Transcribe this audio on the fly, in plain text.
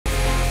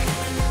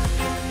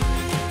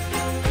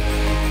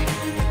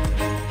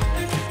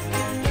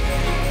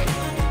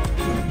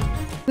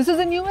This is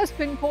the newest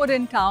pin code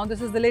in town.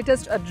 This is the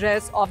latest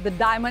address of the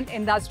diamond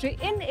industry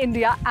in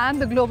India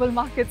and the global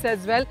markets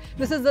as well.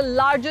 This is the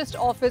largest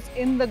office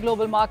in the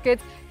global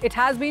markets. It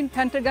has been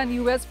Pentagon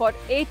US for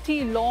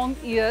 80 long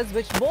years,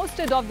 which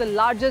boasted of the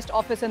largest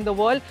office in the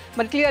world.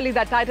 But clearly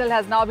that title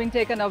has now been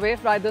taken away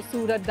by the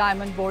Surat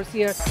Diamond Bourse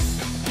here.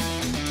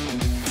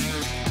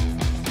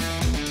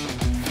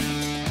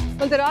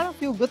 Well, there are a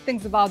few good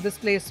things about this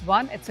place.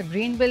 One, it's a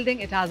green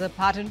building. It has a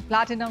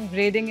platinum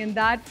grading in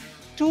that.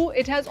 Two,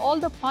 it has all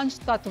the Panch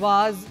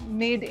Tattvas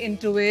made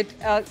into it,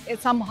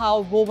 somehow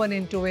woven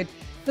into it.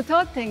 The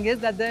third thing is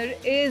that there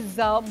is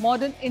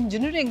modern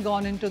engineering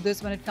gone into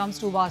this when it comes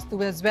to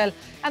Vastu as well.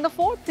 And the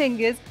fourth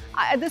thing is,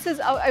 this is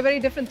a very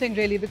different thing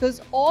really,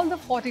 because all the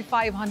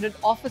 4,500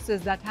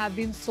 offices that have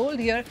been sold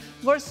here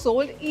were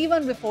sold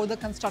even before the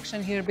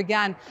construction here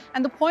began.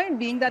 And the point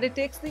being that it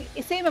takes the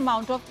same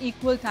amount of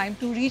equal time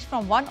to reach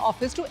from one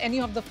office to any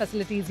of the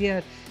facilities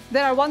here.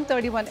 There are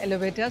 131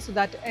 elevators, so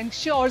that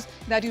ensures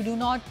that you do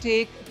not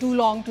take too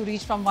long to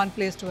reach from one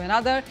place to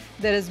another.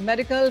 There is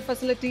medical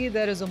facility,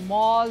 there is a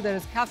mall, there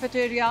is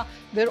cafeteria.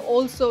 There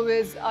also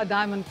is a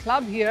diamond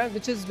club here,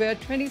 which is where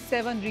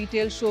 27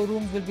 retail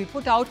showrooms will be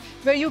put out,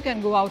 where you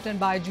can go out and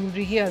buy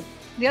jewelry here.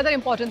 The other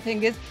important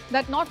thing is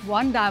that not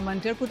one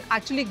diamanter could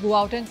actually go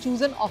out and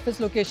choose an office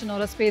location or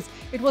a space.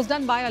 It was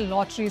done by a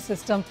lottery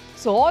system.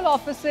 So all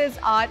offices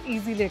are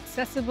easily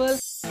accessible.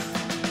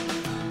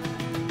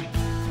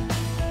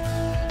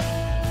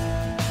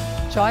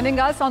 Joining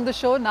us on the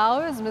show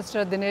now is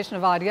Mr. Dinesh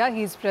Navaria.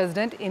 He's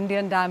President,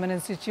 Indian Diamond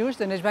Institute.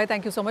 Dinesh bhai,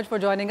 thank you so much for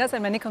joining us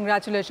and many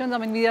congratulations. I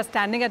mean, we are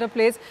standing at a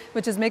place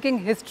which is making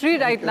history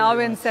right now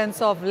in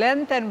sense of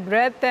length and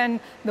breadth and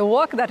the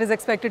work that is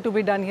expected to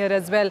be done here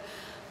as well.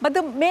 But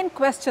the main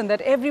question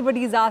that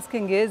everybody is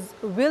asking is,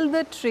 will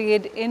the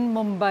trade in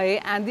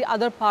Mumbai and the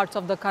other parts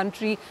of the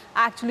country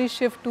actually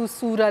shift to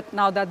Surat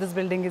now that this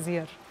building is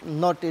here?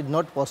 Not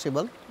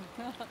possible.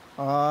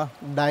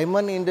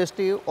 Diamond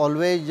industry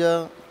always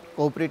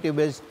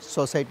cooperative-based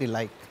society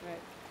like. Right.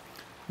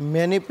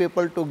 Many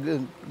people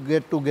to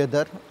get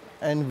together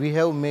and we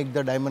have make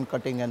the diamond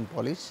cutting and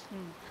polish.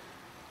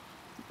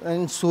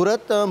 In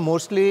Surat,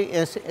 mostly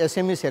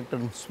SME sector,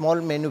 small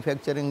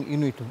manufacturing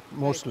unit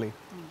mostly.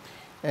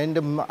 Right.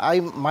 And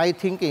my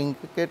thinking,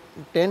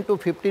 10 to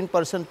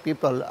 15%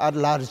 people are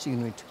large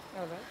unit.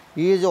 All right.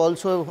 He is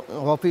also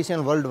office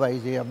in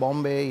worldwide, yeah,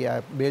 Bombay,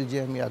 yeah,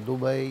 Belgium, yeah,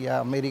 Dubai,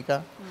 yeah,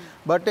 America.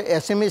 But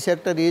SME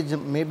sector is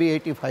maybe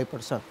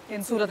 85%.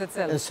 In Surat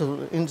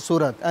itself? In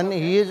Surat. And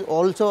he is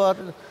also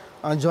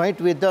joint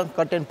with the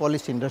cut and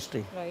polish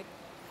industry. Right.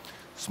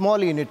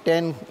 Small unit,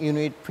 10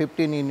 unit,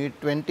 15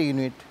 unit, 20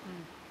 unit.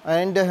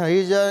 And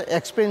his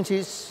expense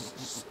is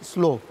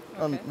slow,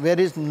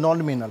 very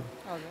nominal.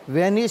 Okay.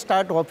 When he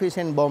start office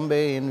in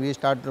Bombay and we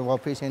start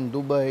office in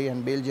Dubai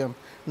and Belgium,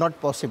 not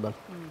possible.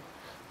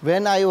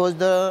 When I was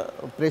the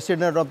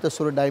president of the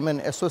Surat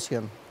Diamond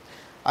Association,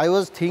 I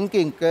was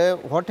thinking,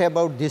 what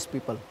about these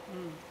people?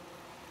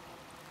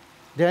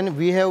 Then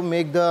we have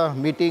make the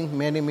meeting,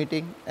 many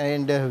meeting,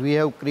 and we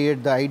have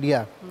created the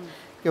idea.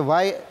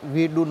 Why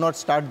we do not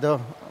start the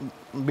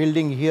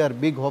building here,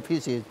 big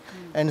offices,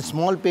 and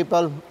small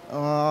people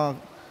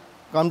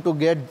come to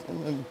get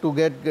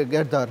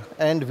together,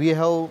 and we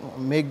have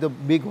make the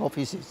big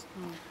offices.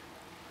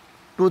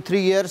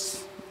 2-3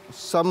 years,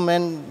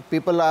 some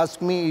people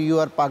ask me, you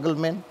are pagal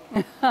man?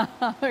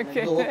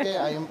 Okay. Okay,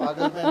 I am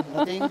pagal man,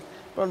 nothing.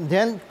 But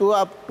then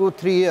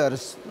 2-3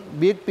 years,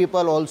 big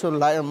people also,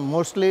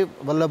 mostly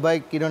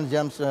Vallabhbhai Kiran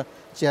Jam's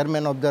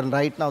chairman of the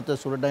right now the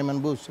Surat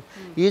Diamond Bourse,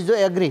 he is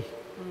agree.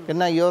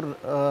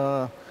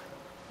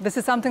 This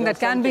is something that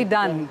can be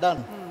done.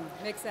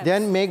 Makes sense.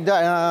 Then make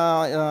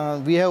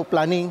the, we have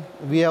planning,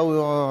 we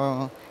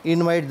have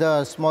invite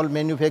the small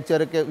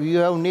manufacturer, we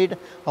have need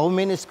how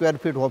many square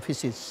feet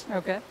offices.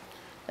 Okay.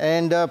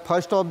 And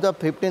first of the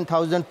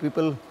 15,000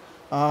 people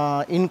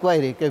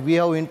inquiry, we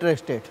have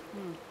interested.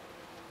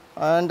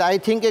 And I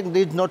think it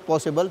is not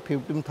possible,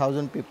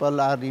 15,000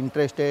 people are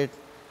interested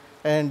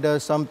and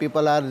some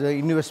people are the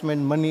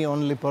investment money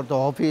only for the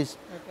office.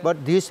 Okay.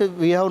 But this,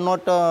 we have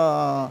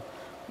not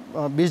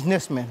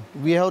businessmen,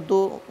 we have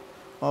to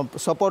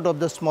support of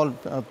the small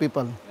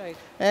people. Right.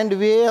 And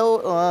we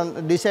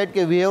have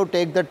decided we have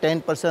take the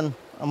 10%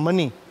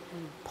 money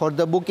for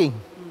the booking.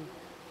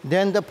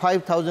 Then the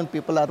 5,000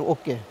 people are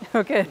okay.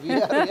 Okay. We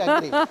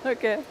agree.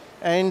 Okay.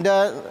 And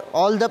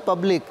all the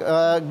public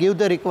give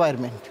the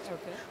requirement.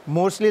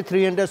 Mostly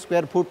 300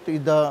 square foot is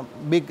the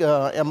big...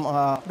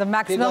 the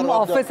maximum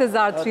offices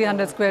are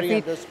 300 square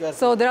feet.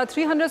 So there are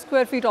 300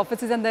 square feet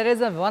offices and there is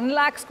a 1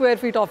 lakh square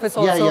feet office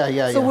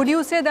also. So would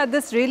you say that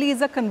this really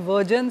is a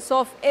convergence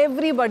of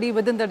everybody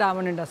within the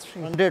diamond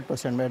industry?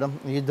 100%, madam.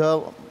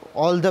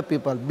 All the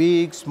people,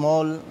 big,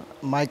 small,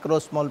 micro,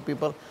 small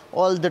people,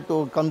 all the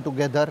two come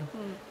together.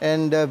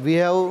 And we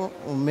have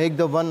make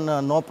the one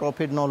no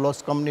profit, no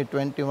loss company,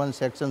 21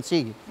 section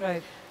C.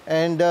 Right.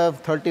 And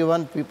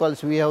 31 people,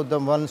 we have the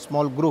one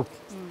small group.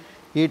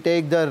 He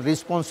take the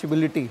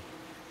responsibility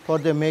for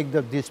the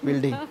this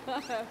building.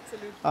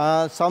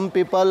 Some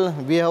people,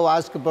 we have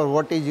asked for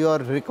what is your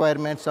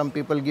requirement. Some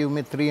people give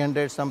me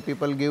 300, some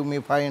people give me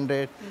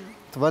 500,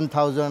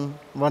 1,000,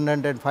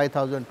 100,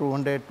 5,000,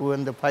 200,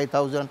 200,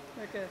 5,000.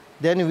 Okay.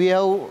 Then we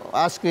have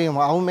asked him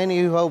how many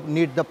you have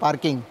need the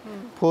parking,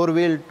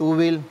 4-wheel,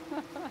 2-wheel.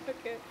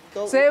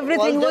 So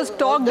everything was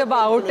talked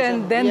about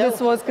and then this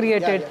was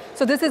created.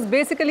 So this is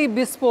basically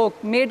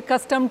bespoke, made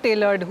custom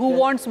tailored. Who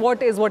wants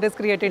what is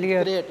created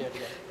here.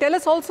 Tell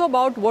us also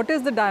about what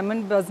is the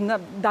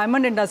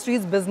diamond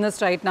industry's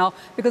business right now,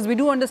 because we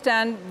do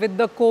understand with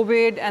the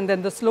COVID and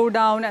then the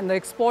slowdown and the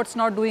exports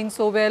not doing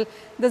so well,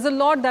 there's a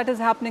lot that is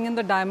happening in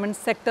the diamond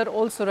sector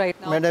also right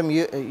now. Madam,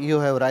 you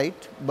have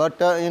right, but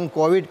in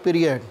COVID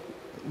period,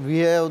 we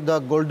have the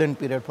golden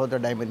period for the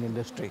diamond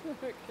industry.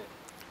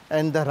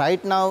 And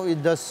right now,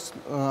 the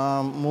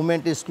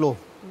movement is slow.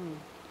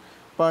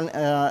 But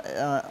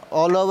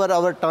all over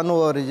our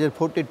turnover is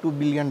 $42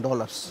 billion,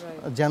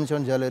 gems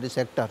and jewelry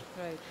sector.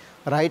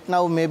 Right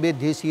now, maybe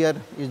this year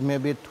is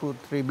maybe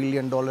 $2-3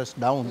 billion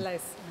down.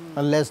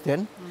 Less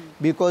than.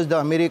 Because the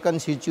American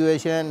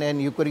situation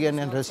and Ukraine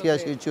and Russia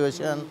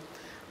situation,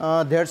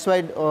 that's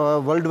why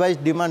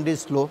worldwide demand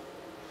is slow.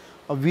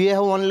 We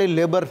have only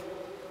labor.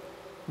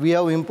 We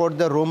have import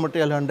the raw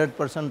material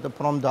 100%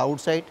 from the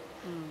outside.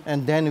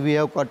 And then we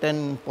have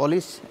cotton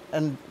polish,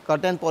 and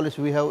cotton polish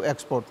we have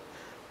export.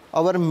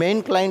 Our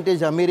main client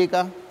is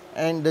America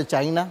and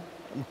China,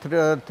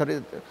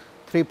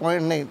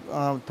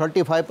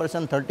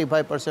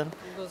 35%.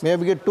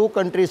 Maybe two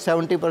countries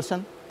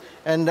 70%,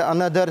 and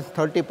another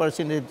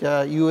 30% is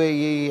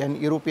UAE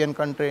and European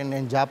country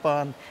and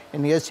Japan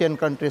and Asian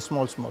countries,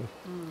 small.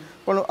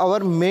 But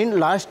our main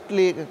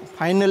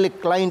finally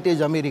client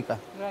is America.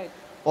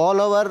 All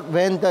over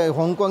when the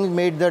Hong Kong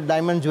made the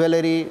diamond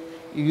jewelry,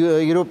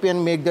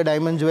 European make the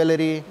diamond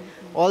jewelry,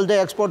 all the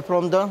export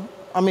from the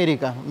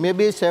America,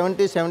 maybe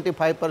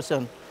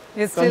 70-75%.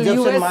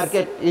 Consumption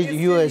market is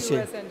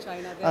USA. And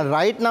China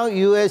right now,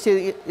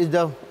 USA is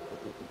the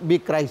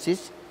big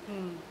crisis.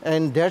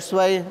 And that's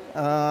why this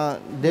the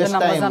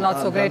numbers time are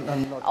not so great.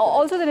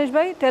 Also, Dinesh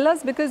bhai, tell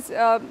us, because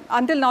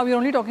until now we're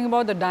only talking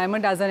about the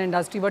diamond as an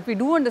industry, but we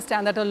do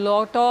understand that a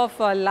lot of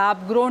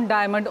lab-grown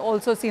diamond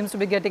also seems to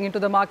be getting into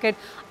the market.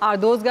 Are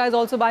those guys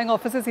also buying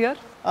offices here?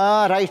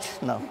 Right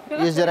now,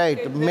 is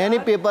right. Many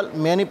people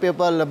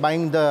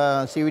buying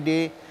the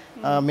CVD.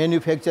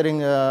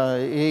 Manufacturing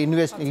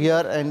invest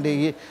here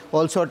and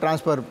also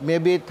transfer.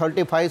 Maybe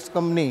 35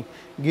 company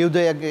give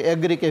the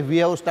aggregate. We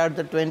have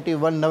started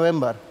 21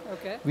 November.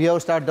 We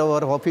have started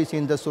our office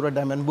in the Surat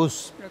Diamond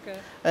Bourse.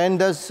 And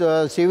the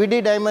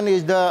CVD diamond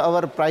is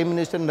our Prime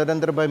Minister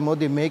Narendra Bhai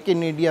Modi Make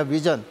in India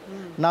vision.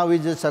 Now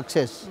is a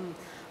success.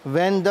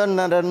 When the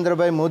Narendra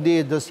Bhai Modi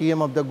is the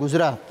CM of the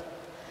Gujarat,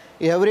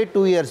 every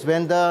 2 years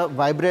when the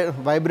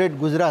Vibrate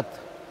Gujarat,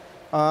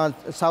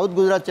 South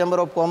Gujarat Chamber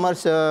of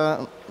Commerce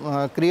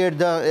create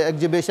the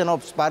exhibition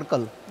of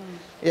sparkle.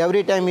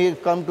 Every time he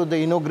come to the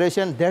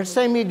inauguration, that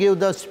time he give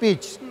the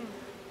speech.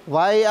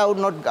 Why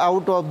not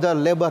out of the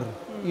labor?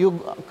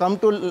 You come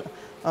to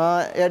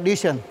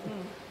addition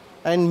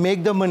and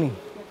make the money.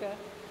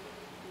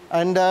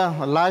 And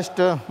last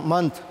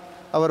month,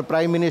 our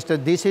Prime Minister,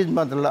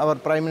 our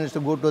Prime Minister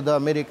go to the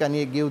American,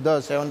 he give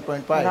the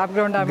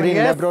 7.5 green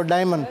lab-grown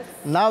diamond.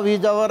 Now he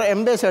is our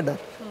ambassador.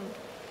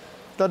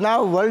 So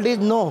now world is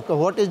know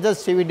what is the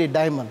CVD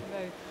diamond.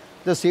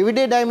 The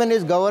CVD diamond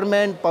is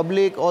government,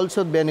 public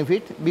also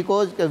benefit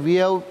because we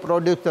have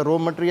produced the raw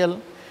material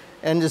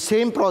and the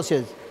same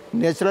process.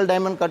 Natural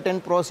diamond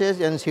cut-and process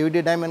and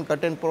CVD diamond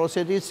cut-and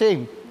process is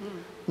same,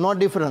 not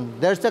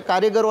different. That's the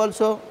Karigar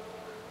also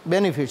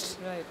benefits.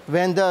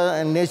 When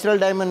the natural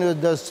diamond is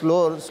the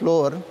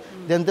slower,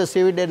 then the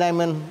CVD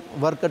diamond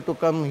worker to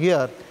come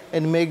here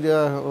and make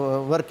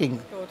the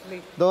working.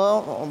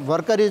 The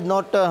worker is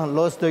not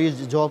lost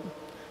his job,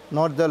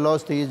 not the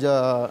lost his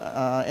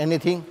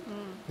anything.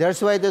 That's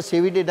why the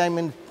CVD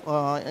diamond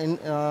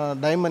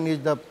diamond is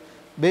the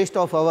best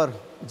of our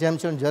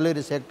gems and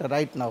jewelry sector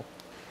right now.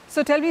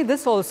 So tell me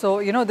this also,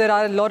 you know, there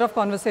are a lot of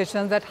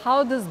conversations that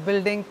how this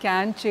building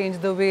can change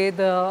the way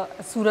the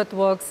Surat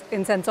works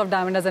in sense of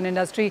diamond as an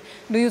industry.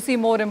 Do you see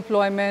more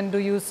employment? Do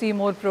you see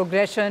more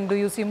progression? Do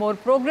you see more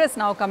progress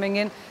now coming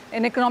in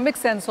economic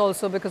sense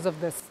also because of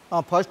this?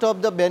 First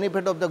of the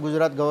benefit of the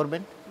Gujarat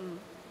government,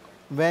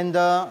 when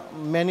the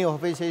many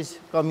offices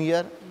come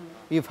here,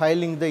 if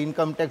filing the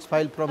income tax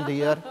file from the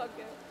year,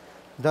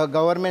 the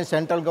government,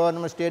 central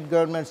government, state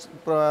governments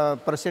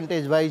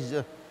percentage wise,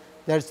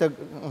 that's the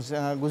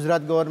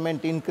Gujarat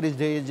government increased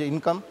his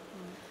income.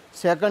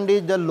 Second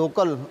is the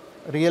local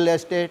real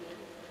estate,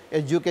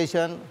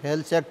 education,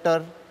 health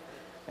sector,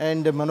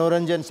 and the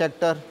Manoranjan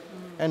sector,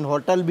 and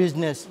hotel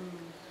business.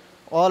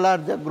 All are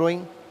the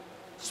growing.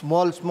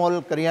 Small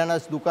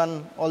Karyanas,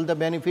 Dukan, all the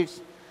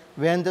benefits.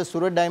 When the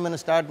Surat Diamond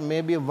start,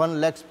 maybe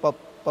 1 lakh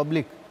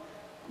public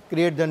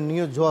create the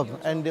new job.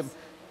 And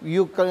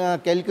you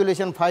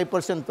calculation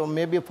 5%, so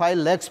maybe 5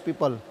 lakhs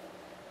people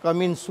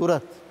come in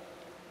Surat.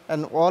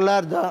 And all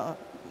are the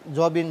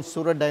job in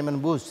Surat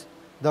Diamond Bourse.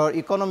 The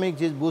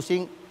economics is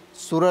boosting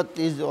Surat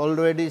is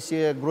already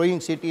a growing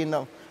city in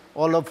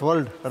all of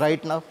world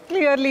right now.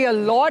 Clearly, a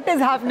lot is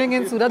happening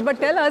in Surat. But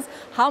tell us,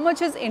 how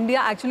much is India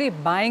actually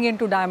buying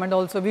into diamond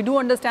also? We do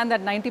understand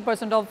that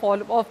 90%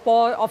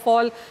 of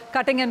all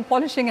cutting and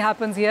polishing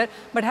happens here.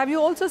 But have you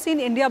also seen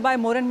India buy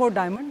more and more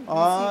diamond?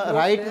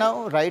 Right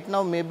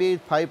now, maybe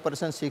 5%,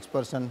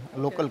 6%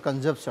 local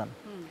consumption.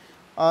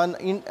 And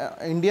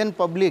Indian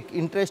public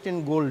interest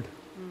in gold,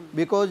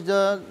 because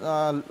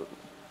the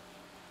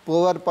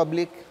poor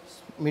public,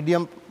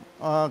 medium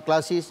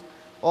classes,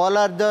 all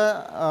are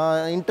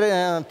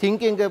the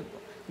thinking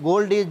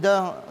gold is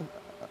the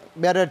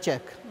bearer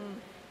check.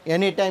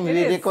 Anytime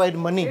we require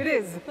money. It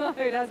is.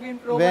 It has been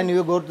proven. When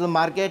you go to the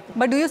market.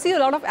 But do you see a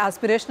lot of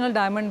aspirational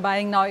diamond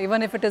buying now,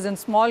 even if it is in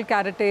small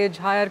caratage,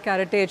 higher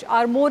caratage?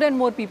 Are more and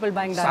more people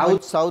buying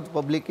diamond? South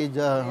public is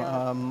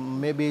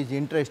maybe is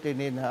interested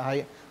in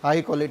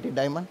high quality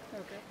diamond.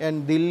 Okay.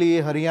 And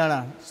Delhi,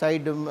 Haryana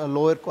side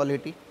lower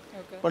quality,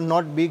 but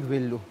not big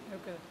value.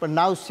 Okay. But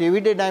now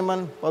CVD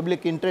diamond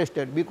public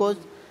interested because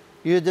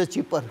it is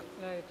cheaper.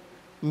 Right.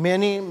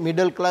 Many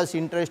middle class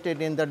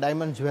interested in the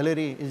diamond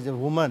jewelry is a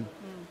woman,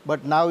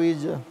 but now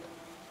is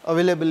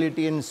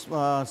availability in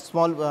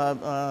small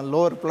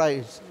lower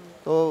price.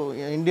 So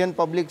Indian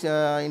public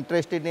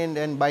interested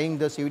in buying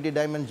the CVD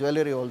diamond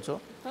jewelry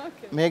also.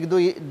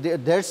 Okay.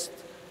 That's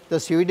the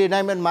CVD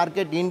diamond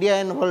market, India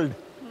and world.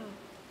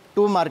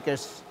 Two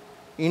markets.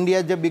 India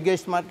is the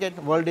biggest market,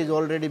 world is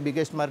already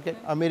biggest market.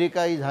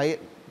 America is high,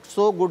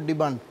 so good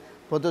demand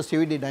for the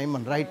CVD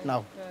diamond right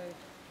now. Right.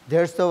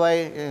 That's the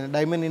why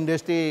diamond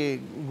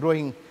industry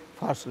growing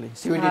fastly.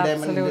 CVD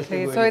diamond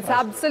industry growing So it's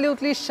fast.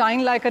 absolutely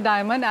shine like a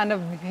diamond, and a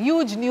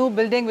huge new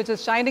building which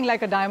is shining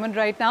like a diamond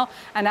right now.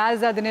 And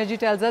as Dineshji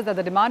tells us that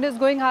the demand is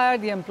going higher,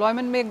 the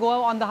employment may go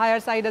on the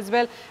higher side as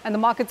well, and the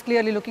market's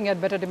clearly looking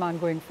at better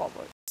demand going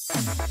forward.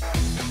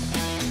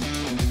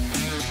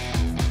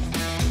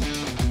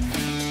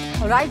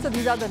 All right, so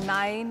these are the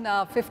 9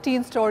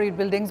 15-story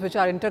buildings which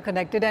are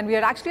interconnected, and we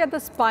are actually at the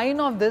spine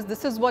of this.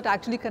 This is what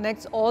actually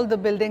connects all the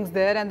buildings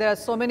there, and there are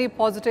so many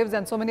positives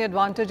and so many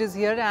advantages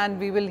here, and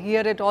we will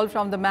hear it all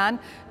from the man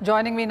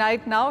joining me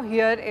right now.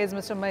 Here is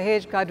Mr.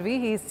 Mahesh Gadvi.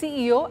 He is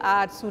CEO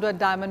at Surat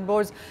Diamond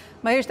Bourse.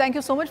 Mahesh, thank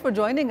you so much for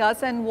joining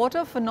us, and what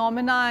a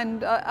phenomena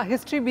and a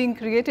history being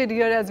created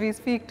here as we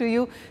speak to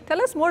you.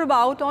 Tell us more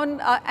about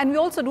and we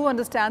also do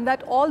understand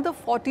that all the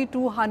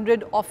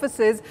 4,200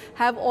 offices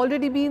have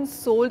already been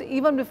sold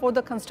even before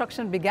the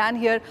construction began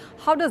here.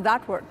 How does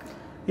that work?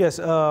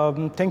 Yes,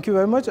 thank you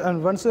very much.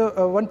 And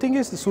one thing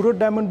is, Surat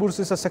Diamond Bourse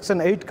is a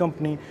Section 8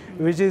 company,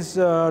 which is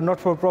not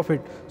for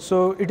profit.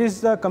 So it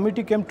is the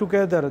committee came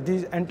together,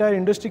 the entire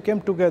industry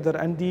came together,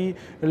 and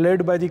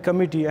led by the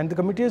committee, and the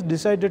committee has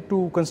decided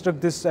to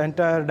construct this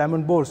entire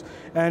Diamond Bourse.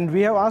 And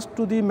we have asked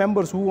to the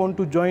members who want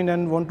to join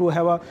and want to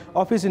have an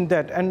office in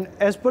that. And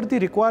as per the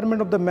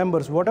requirement of the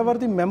members, whatever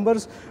the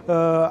members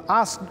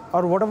asked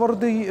or whatever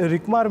the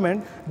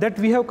requirement, that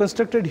we have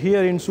constructed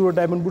here in Surat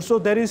Diamond Bourse. So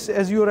there is,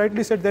 as you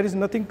rightly said, there is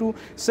nothing to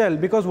sell,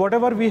 because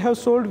whatever we have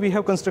sold, we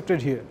have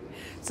constructed here.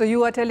 So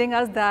you are telling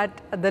us that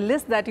the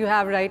list that you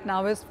have right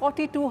now is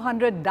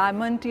 4,200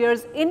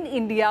 diamantiers in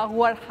India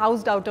who are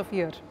housed out of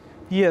here.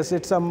 Yes,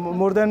 it's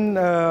more than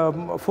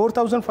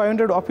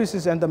 4,500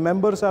 offices, and the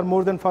members are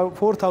more than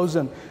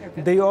 4,000.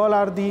 Okay. They all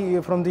are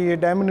from the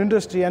diamond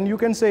industry, and you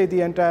can say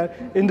the entire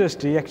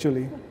industry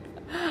actually.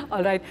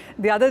 All right.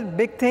 The other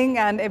big thing,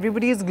 and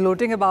everybody is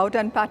gloating about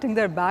and patting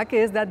their back,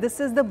 is that this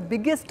is the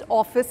biggest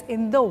office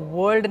in the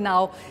world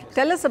now.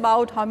 Tell us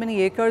about how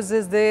many acres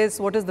is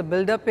this, what is the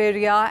build-up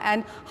area,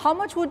 and how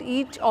much would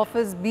each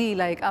office be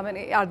like? I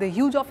mean, are they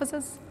huge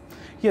offices?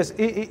 Yes,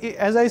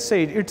 as I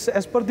said, it's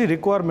as per the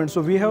requirement.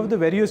 So we have the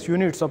various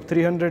units of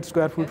 300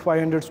 square foot,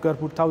 500 square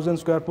foot, 1,000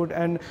 square foot,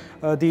 and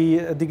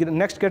the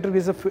next category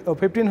is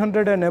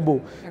 1,500 and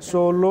above. Okay.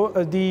 So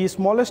the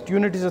smallest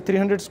unit is a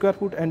 300 square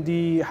foot, and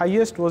the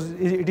highest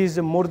it is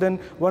more than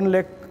 1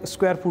 lakh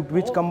square foot,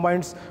 which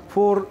combines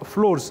 4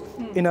 floors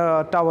in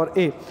a tower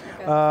A.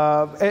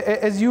 Okay.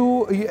 As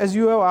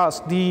you have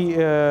asked,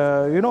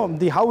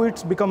 how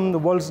it's become the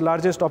world's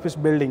largest office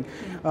building.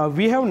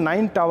 We have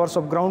 9 towers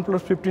of ground floor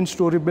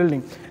 15-story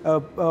building,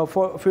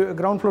 for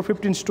ground floor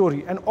 15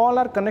 story, and all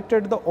are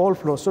connected to the all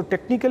floors. So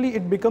technically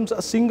it becomes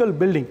a single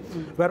building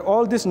where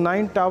all these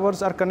 9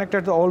 towers are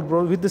connected to the all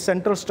floors with the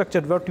central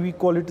structure, what we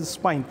call it the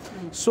spine.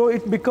 So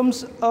it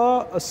becomes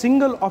a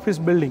single office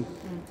building.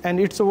 And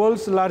it's the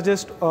world's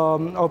largest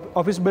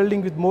office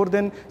building with more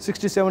than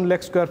 67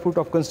 lakh square foot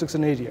of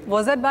construction area.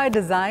 Was that by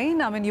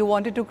design? I mean, you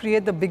wanted to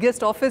create the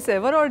biggest office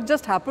ever, or it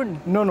just happened?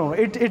 No,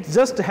 it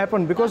just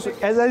happened because,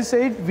 as I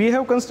said, we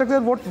have constructed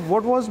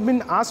what was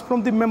been asked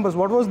from the members,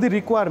 what was the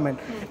requirement.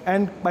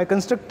 And by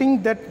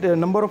constructing that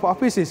number of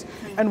offices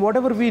and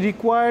whatever we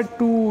required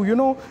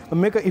to,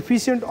 make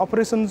efficient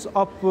operations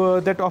of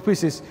that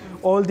offices,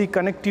 all the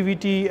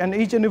connectivity and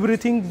each and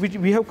everything which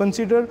we have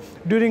considered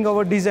during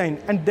our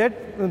design, and that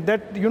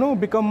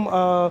become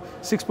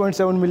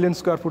 6.7 million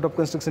square foot of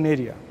construction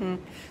area.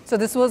 So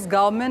this was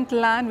government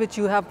land which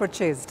you have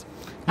purchased?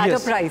 At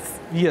yes. a price?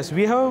 Yes,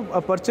 we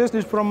have purchased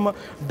it from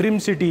Dream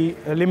City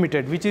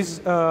Limited, which is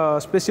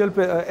special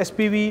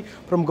SPV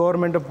from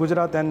Government of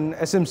Gujarat and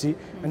SMC,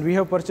 and we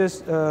have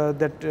purchased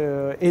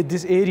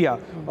this area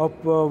of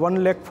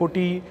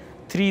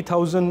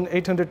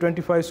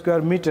 1,43,825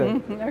 square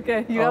meter.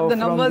 Okay, you have the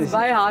numbers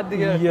by heart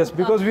here. Yes,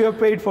 because we have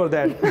paid for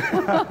that.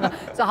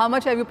 So how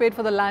much have you paid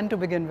for the land to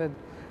begin with?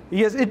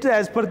 Yes, it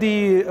as per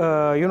the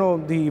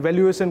the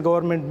valuation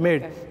government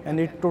made, and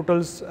it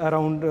totals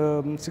around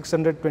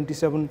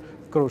 627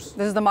 crores.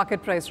 This is the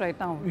market price right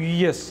now?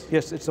 Yes,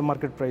 yes, it's a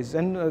market price,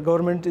 and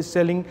government is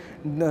selling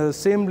the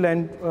same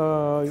land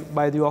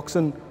by the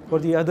auction for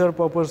the other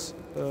purpose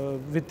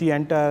with the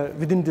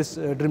within this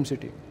Dream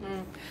City.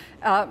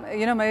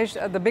 Mahesh,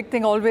 the big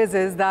thing always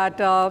is that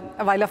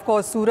while of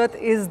course Surat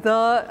is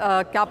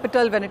the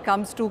capital when it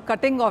comes to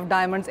cutting of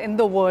diamonds in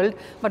the world,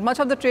 but much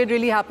of the trade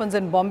really happens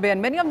in Bombay,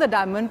 and many of the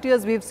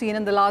diamantiers we've seen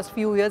in the last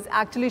few years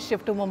actually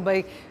shift to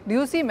Mumbai. Do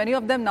you see many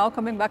of them now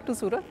coming back to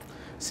Surat?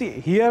 See,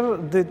 here,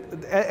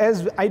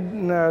 as I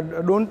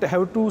don't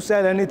have to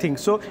sell anything,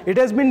 so it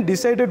has been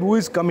decided who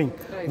is coming.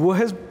 Right. Who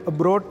has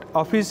brought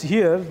office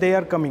here, they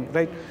are coming,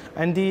 right?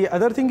 And the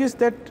other thing is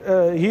that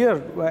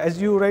here,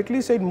 as you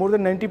rightly said, more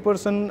than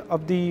 90%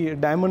 of the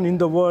diamond in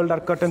the world are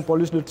cut and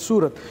polished at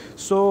Surat.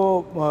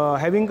 So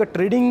having a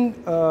trading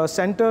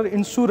center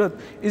in Surat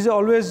is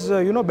always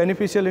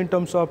beneficial in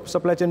terms of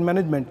supply chain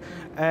management.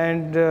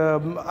 And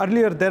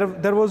earlier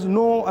there was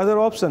no other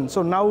option.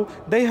 So now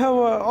they have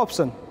an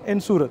option in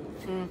Surat.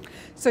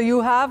 So you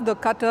have the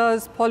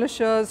cutters,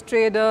 polishers,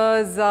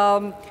 traders,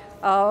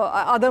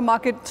 other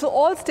markets. So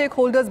all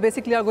stakeholders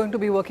basically are going to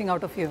be working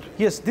out of here.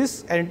 Yes,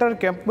 this entire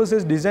campus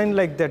is designed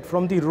like that,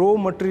 from the raw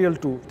material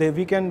to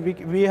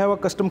we have a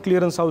custom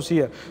clearance house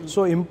here.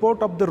 So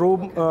import of the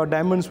raw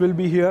diamonds will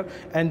be here,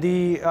 and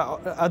the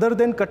other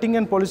than cutting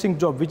and polishing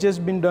job, which has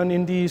been done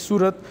in the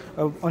Surat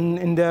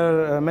in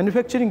their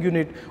manufacturing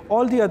unit,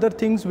 all the other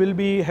things will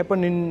be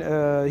happen in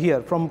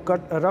here, from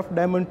cut rough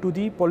diamond to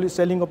the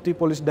selling of the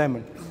polished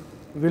diamond.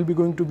 Will be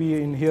going to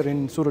be in here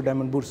in Surat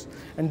Diamond Bourse,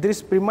 and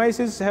these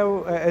premises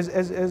have,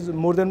 as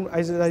more than,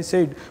 as I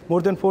said,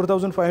 more than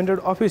 4,500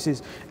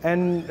 offices,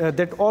 and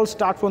that all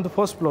start from the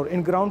first floor.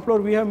 In ground floor,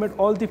 we have made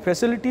all the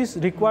facilities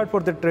required for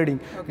the trading.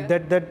 Okay.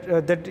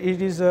 That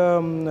it is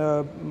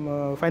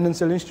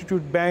financial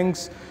institute,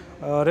 banks,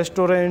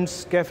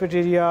 restaurants,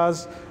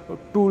 cafeterias,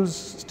 tools,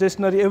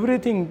 stationery,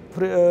 everything,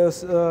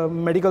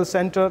 medical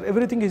center,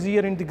 everything is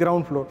here in the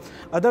ground floor.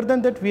 Other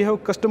than that, we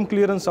have custom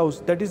clearance house.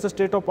 That is the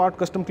state-of-art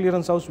custom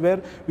clearance house,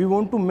 where we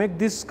want to make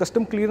this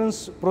custom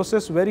clearance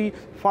process very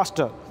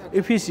faster,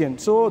 efficient.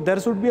 So there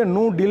should be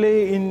no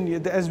delay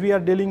in, as we are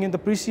dealing in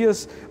the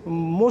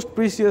most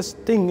precious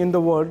thing in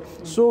the world.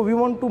 So we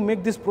want to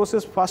make this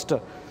process faster.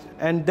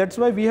 And that's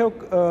why we have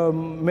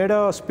made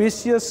a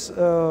spacious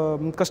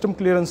custom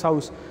clearance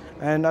house.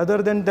 And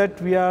other than that,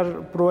 we are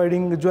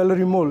providing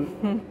jewelry mall.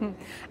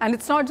 And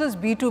it's not just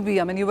B2B.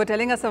 I mean, you were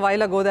telling us a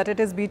while ago that it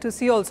is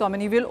B2C also. I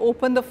mean, you will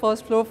open the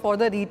first floor for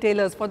the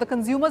retailers, for the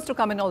consumers to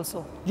come in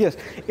also. Yes.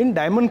 In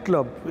Diamond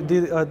Club,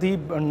 the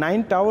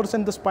 9 towers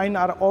and the spine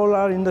all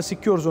are in the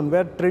secure zone,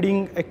 where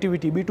trading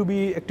activity,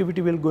 B2B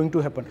activity will going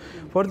to happen.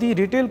 For the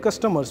retail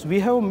customers, we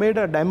have made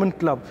a Diamond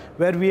Club,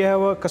 where we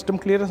have a custom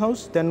clearance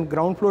house. Then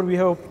ground floor, we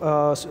have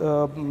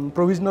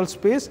provisional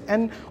space.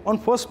 And on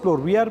first floor,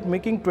 we are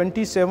making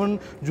 27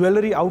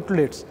 jewelry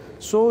outlets.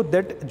 So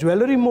that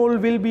jewelry mall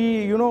will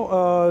be,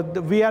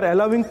 we are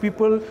allowing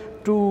people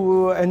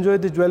to enjoy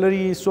the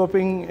jewelry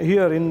shopping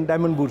here in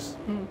Diamond Bourse.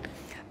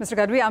 Mr.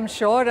 Gadvi, I'm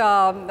sure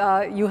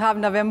you have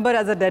November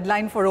as a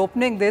deadline for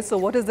opening this. So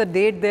what is the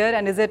date there,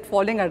 and is it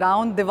falling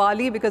around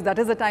Diwali? Because that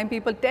is the time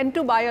people tend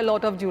to buy a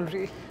lot of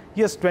jewelry.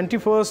 Yes,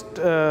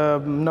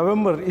 21st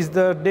November is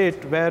the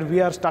date where we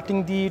are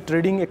starting the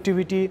trading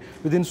activity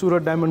within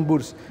Surat Diamond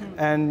Bourse.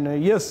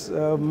 And yes,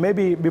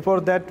 maybe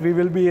before that we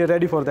will be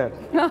ready for that.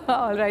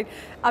 All right.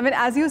 I mean,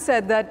 as you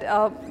said that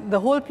the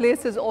whole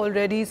place is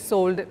already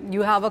sold.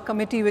 You have a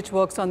committee which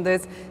works on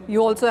this.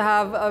 You also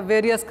have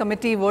various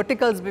committee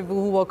verticals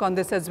who work on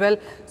this as well.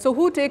 So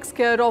who takes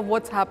care of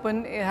what's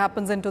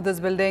happens into this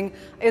building?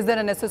 Is there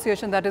an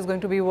association that is going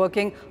to be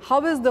working?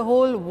 How is the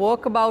whole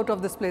walkabout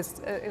of this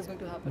place is going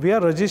to happen? We are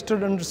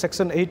registered under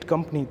Section 8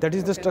 company. That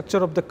is the structure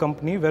of the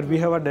company, where we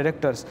have our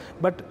directors.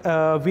 But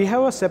we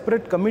have a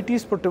separate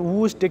committees for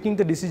who is taking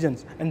the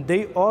decisions. And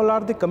they all are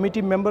the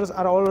committee members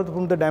are all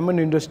from the diamond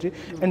industry.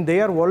 And they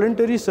are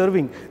voluntarily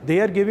serving. They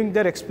are giving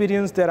their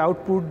experience, their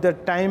output, their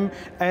time,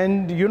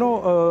 and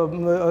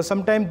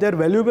sometimes their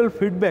valuable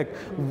feedback.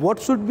 What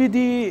should be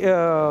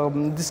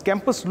this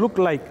campus look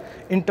like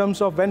in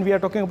terms of when we are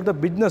talking about the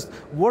business?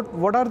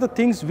 What are the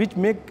things which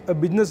make a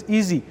business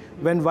easy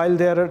while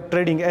they are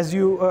trading?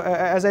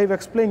 As I've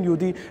explained you,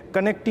 the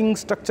connecting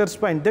structure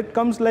spine, that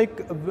comes like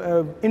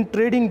in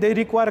trading, they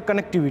require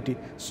connectivity.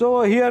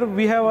 So here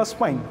we have a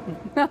spine.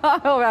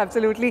 Oh,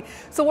 absolutely.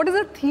 So what is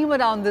the theme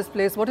around this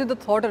place? What is the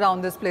thought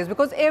around this place?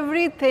 Because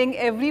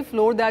every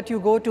floor that you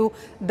go to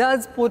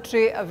does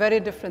portray a very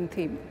different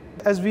theme.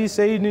 as we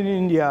say in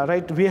India,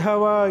 right, we have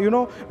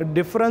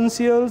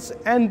differentials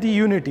and the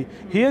unity.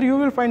 Here you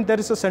will find there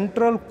is a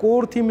central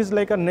core theme is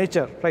like a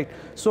nature, right?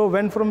 So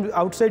when from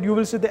outside you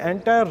will see the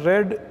entire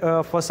red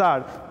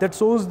facade that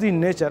shows the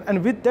nature,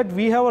 and with that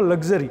we have a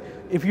luxury.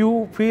 If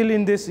you feel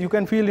in this, you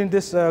can feel in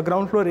this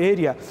ground floor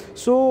area.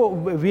 So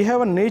we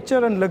have a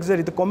nature and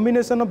luxury. The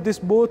combination of this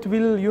both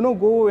will,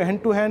 go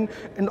hand to hand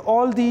in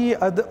all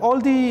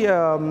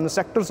the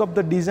sectors of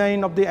the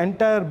design of the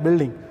entire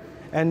building.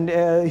 And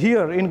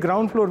here in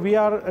ground floor, we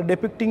are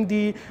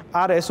depicting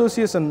our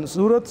association,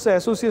 Surat's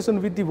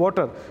association with the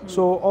water.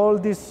 So all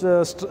these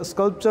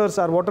sculptures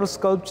are water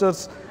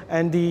sculptures,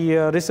 and the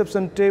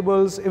reception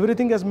tables,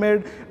 everything is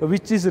made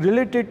which is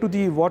related to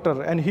the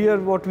water. And here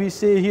what we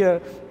say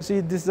here, see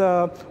this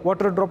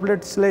water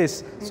droplet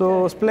splash.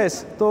 So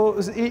splash. So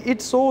it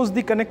shows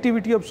the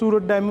connectivity of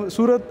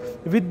Surat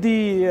with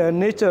the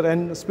nature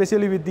and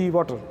especially with the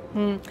water.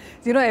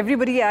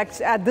 Everybody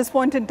at this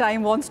point in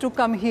time wants to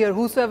come here.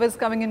 Whosoever is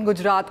coming in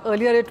Gujarat.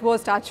 Earlier it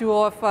was Statue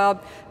of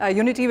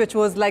Unity, which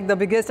was like the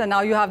biggest, and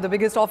now you have the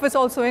biggest office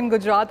also in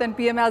Gujarat, and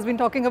PM has been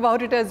talking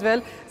about it as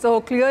well. So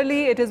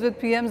clearly it is with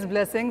PM's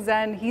blessings,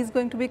 and he's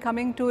going to be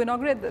coming to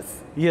inaugurate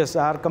this. Yes,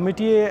 our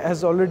committee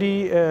has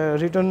already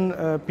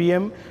written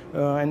PM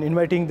and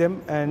inviting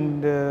them,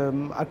 and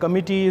our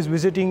committee is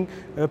visiting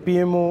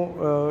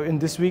PMO in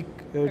this week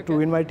to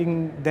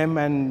inviting them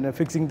and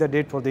fixing the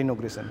date for the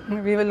inauguration.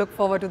 We will look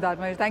forward to that.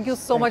 Thank you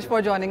so much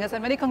for joining us,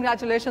 and many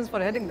congratulations for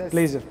heading this.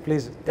 Pleasure.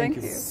 Thank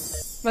you.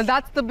 Well,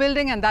 that's the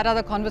building, and that are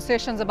the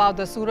conversations about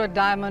the Surat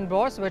Diamond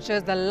Bourse, which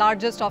is the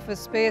largest office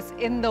space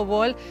in the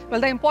world.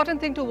 Well, the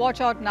important thing to watch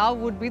out now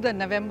would be the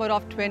November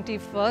of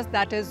 21st.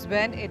 That is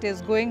when it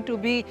is going to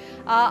be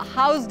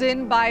housed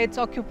in by its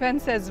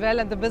occupants as well,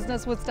 and the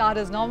business would start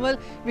as normal.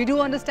 We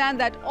do understand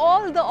that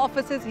all the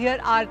offices here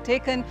are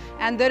taken,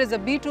 and there is a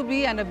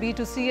B2B and a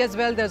B2C as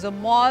well. There's a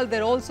mall.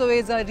 There also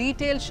is a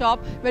retail shop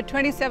where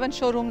 27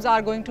 showrooms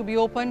are going to be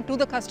open to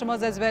the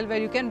customers as well, where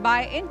you can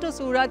buy into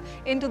Surat,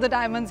 into the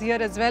diamonds here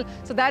as well.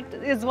 So that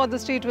is what the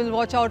street will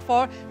watch out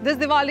for. This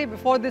Diwali,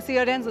 before this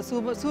year ends,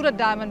 the Surat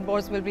Diamond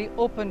Bourse will be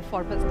open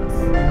for business.